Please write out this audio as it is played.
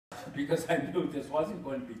because I knew this wasn't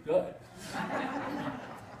going to be good.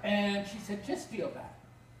 And she said, just feel that.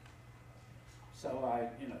 So I,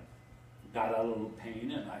 got a little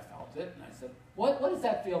pain and I felt it, and I said, what does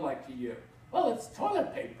that feel like to you? Well, it's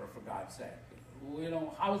toilet paper, for God's sake.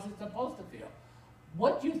 How is it supposed to feel?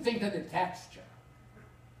 What do you think of the texture?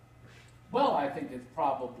 Well, I think it's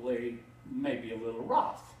probably maybe a little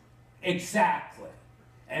rough. Exactly.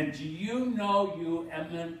 And do you know you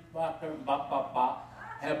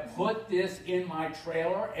have put this in my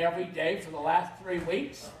trailer every day for the last 3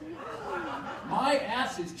 weeks? My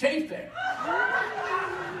ass is chafing.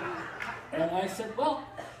 And I said, well,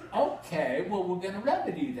 okay, well, we're going to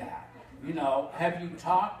remedy that. Have you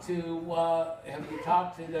talked to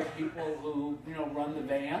the people who, run the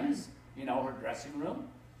vans, her dressing room?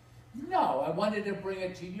 No, I wanted to bring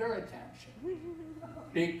it to your attention.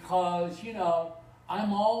 Because,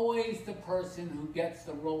 I'm always the person who gets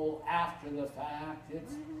the role after the fact.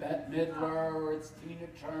 It's Bette Midler or it's Tina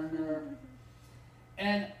Turner.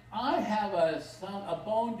 And I have a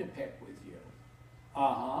bone to pick with you.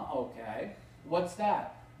 Okay. What's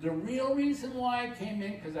that? The real reason why I came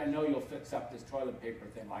in, because I know you'll fix up this toilet paper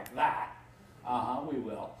thing like that. We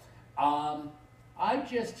will. I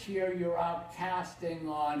just hear you're out casting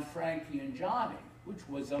on Frankie and Johnny, which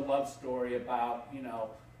was a love story about,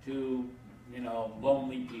 two,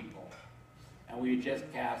 lonely people. And we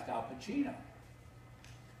just cast Al Pacino.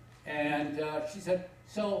 And she said,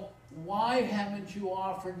 so why haven't you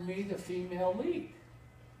offered me the female lead?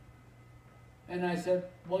 And I said,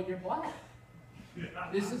 well, you're black.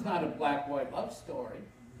 This is not a black-white love story.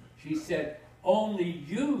 She said, only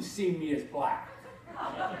you see me as black.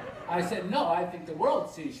 I said, no, I think the world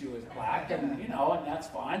sees you as black, and, and that's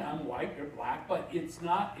fine. I'm white, you're black, but it's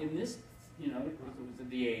not in this, it was in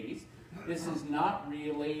the 80s. This is not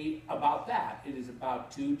really about that. It is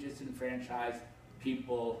about two disenfranchised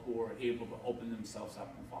people who are able to open themselves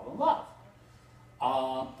up and fall in love.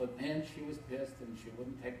 But then she was pissed and she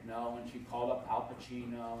wouldn't take no, and she called up Al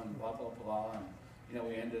Pacino and blah, blah, blah. And,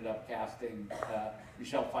 we ended up casting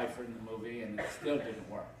Michelle Pfeiffer in the movie, and it still didn't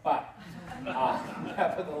work. But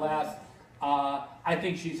nevertheless, I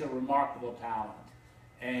think she's a remarkable talent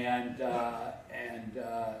and a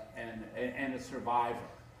survivor.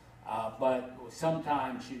 But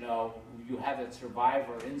sometimes, you have that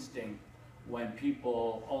survivor instinct when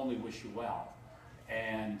people only wish you well.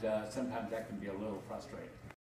 And sometimes that can be a little frustrating.